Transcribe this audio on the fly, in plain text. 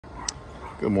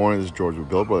Good morning, this is George with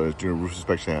Bill Brothers doing roof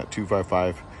inspection at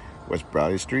 255 West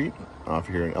Bradley Street off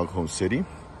here in El Cajon City.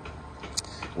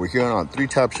 We're here on a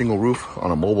 3-tap shingle roof on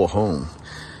a mobile home.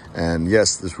 And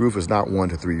yes, this roof is not 1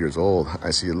 to 3 years old. I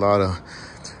see a lot of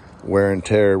wear and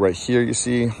tear right here. You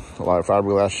see a lot of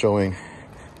fiberglass showing.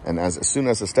 And as soon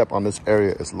as I step on this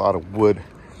area, it's a lot of wood,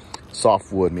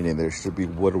 soft wood, meaning there should be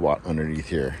wood rot underneath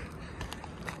here.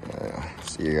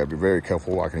 So you gotta be very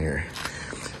careful walking here.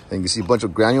 And you see a bunch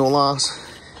of granule loss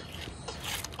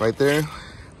right there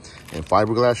and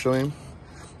fiberglass showing.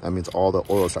 That means all the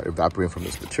oil start evaporating from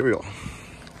this material.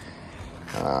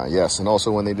 Yes, and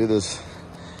also when they did this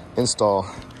install,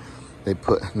 they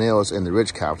put nails in the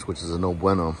ridge caps, which is a no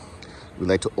bueno. We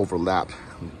like to overlap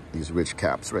these ridge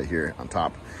caps right here on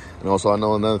top. And also I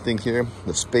know another thing here,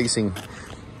 the spacing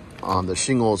on the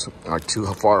shingles are too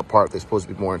far apart. They're supposed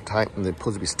to be more tight and they're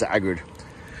supposed to be staggered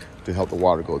to help the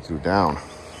water go through down.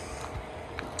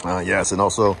 Yes, and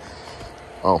also,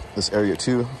 this area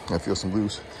too, I feel some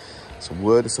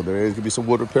wood. So there is gonna be some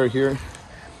wood repair here. And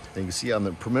you can see on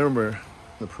the perimeter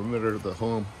of the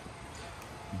home,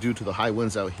 due to the high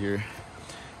winds out here,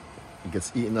 it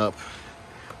gets eaten up,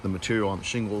 the material on the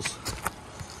shingles.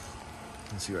 You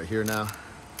can see right here now,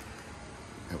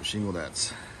 I have a shingle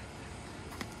that's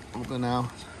open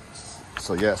now.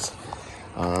 So yes,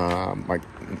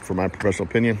 for my professional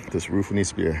opinion, this roof needs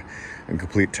to be a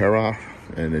complete tear off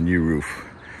and a new roof.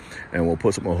 And we'll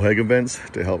put some Mohegan vents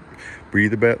to help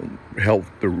help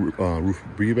the roof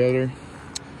breathe better.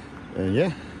 And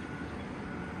yeah,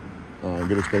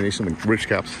 good explanation of the ridge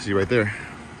caps. See right there,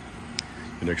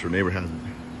 the next door neighbor has it.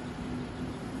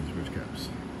 These ridge caps.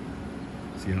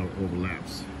 See how it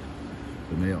overlaps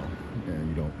the nail, and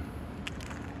you don't.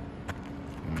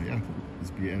 Yeah,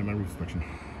 this will be the end of my roof inspection.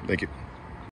 Thank you.